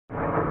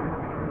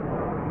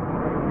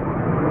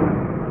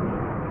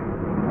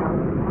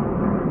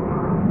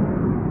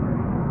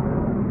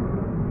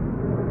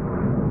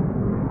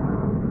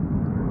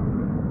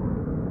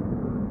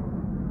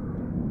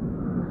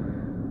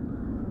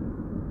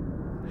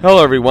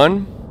Hello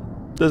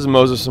everyone, this is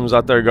Moses from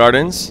Zaatar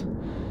Gardens,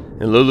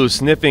 and Lulu's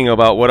sniffing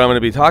about what I'm going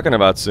to be talking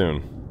about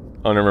soon.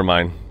 Oh, never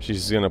mind,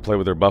 she's going to play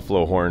with her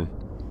buffalo horn.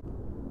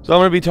 So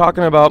I'm going to be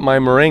talking about my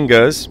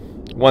moringas,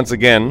 once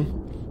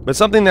again, but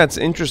something that's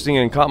interesting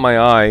and caught my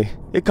eye.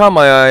 It caught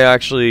my eye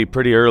actually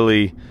pretty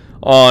early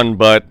on,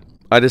 but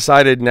I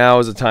decided now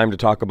is the time to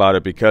talk about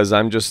it because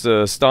I'm just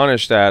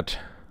astonished at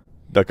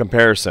the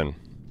comparison.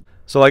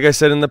 So like I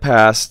said in the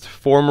past,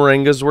 4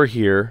 moringas were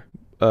here.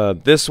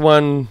 This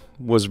one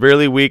was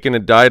really weak and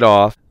it died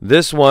off.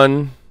 This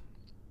one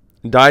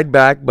died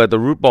back, but the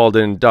root ball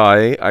didn't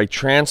die. I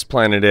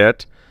transplanted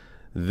it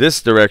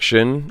this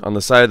direction on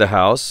the side of the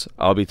house.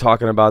 I'll be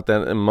talking about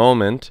that in a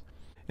moment.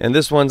 And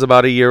this one's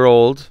about a year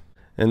old,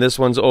 and this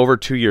one's over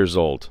 2 years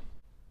old.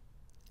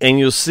 And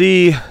you'll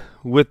see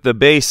with the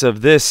base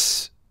of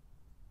this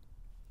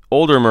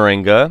older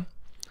moringa,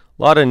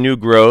 a lot of new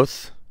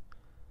growth.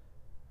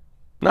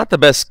 Not the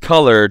best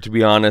color, to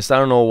be honest. I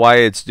don't know why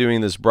it's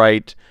doing this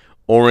bright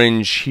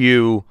orange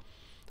hue,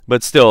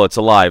 but still, it's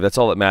alive. That's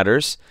all that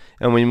matters.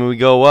 And when we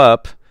go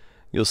up,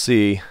 you'll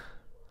see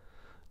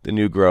the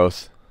new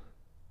growth.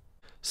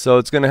 So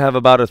it's going to have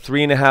about a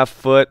 3.5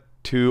 foot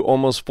to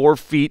almost 4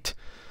 feet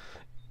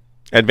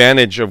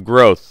advantage of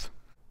growth.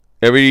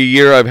 Every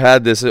year I've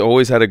had this, it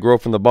always had to grow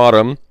from the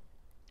bottom.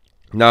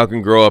 Now it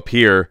can grow up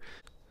here.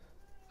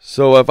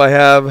 So if I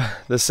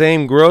have the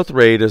same growth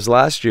rate as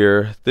last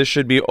year, this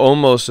should be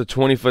almost a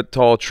 20-foot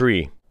tall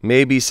tree,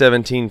 maybe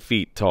 17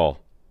 feet tall.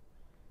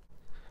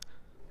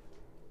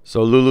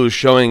 So Lulu's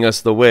showing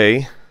us the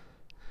way.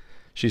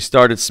 She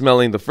started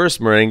smelling the first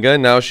moringa,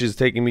 now she's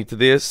taking me to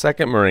the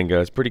second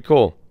moringa. It's pretty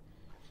cool.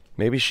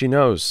 Maybe she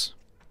knows.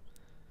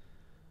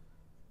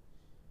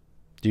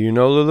 Do you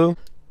know, Lulu?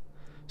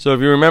 So if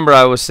you remember,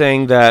 I was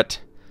saying that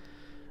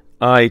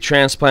I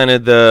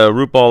transplanted the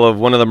root ball of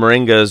one of the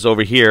moringas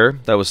over here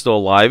that was still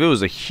alive. It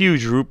was a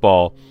huge root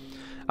ball.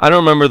 I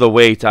don't remember the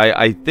weight.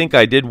 I think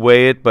I did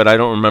weigh it, but I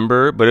don't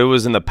remember. But it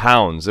was in the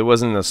pounds. It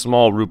wasn't a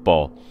small root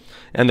ball.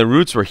 And the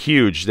roots were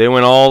huge. They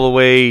went all the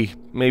way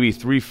maybe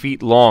 3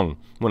 feet long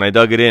when I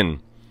dug it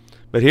in.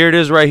 But here it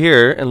is right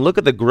here, and look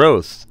at the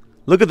growth.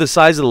 Look at the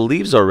size of the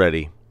leaves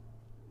already.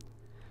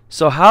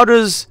 So how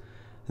does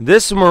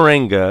this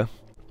moringa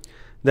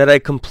that I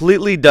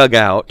completely dug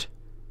out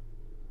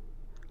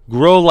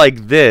grow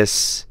like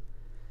this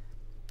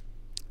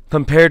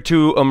compared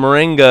to a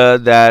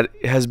moringa that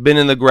has been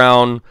in the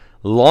ground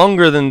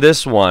longer than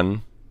this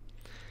one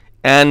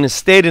and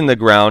stayed in the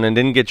ground and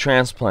didn't get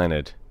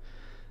transplanted?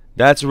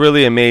 That's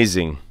really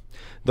amazing.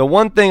 The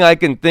one thing I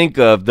can think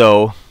of,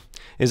 though,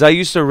 is I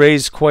used to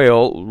raise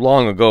quail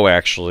long ago,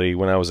 actually,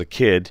 when I was a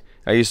kid.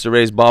 I used to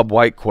raise bob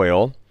white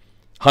quail,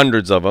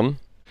 hundreds of them.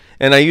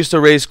 And I used to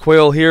raise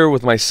quail here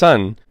with my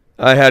son.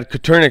 I had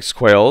Coturnix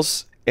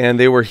quails, and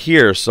they were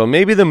here. So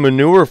maybe the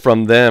manure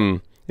from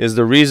them is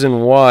the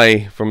reason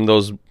why, from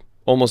those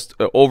almost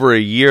over a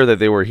year that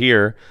they were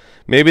here,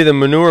 maybe the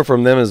manure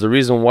from them is the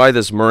reason why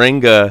this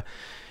moringa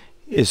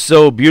is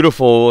so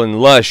beautiful and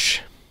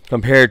lush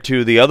compared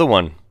to the other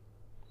one.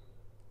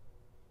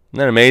 Isn't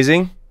that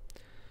amazing?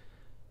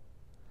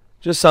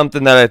 Just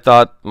something that I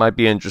thought might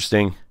be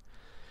interesting.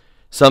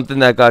 Something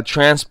that got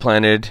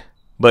transplanted,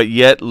 but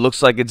yet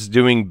looks like it's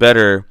doing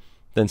better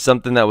than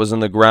something that was in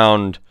the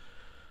ground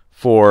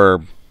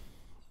for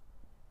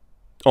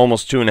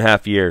almost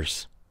 2.5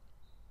 years.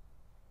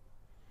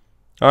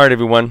 Alright,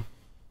 everyone.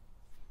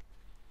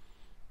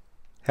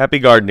 Happy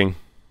gardening.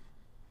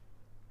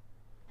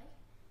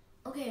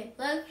 Okay,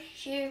 like,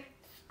 share,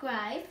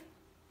 subscribe,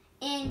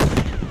 and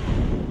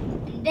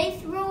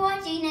thanks for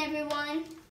watching, everyone.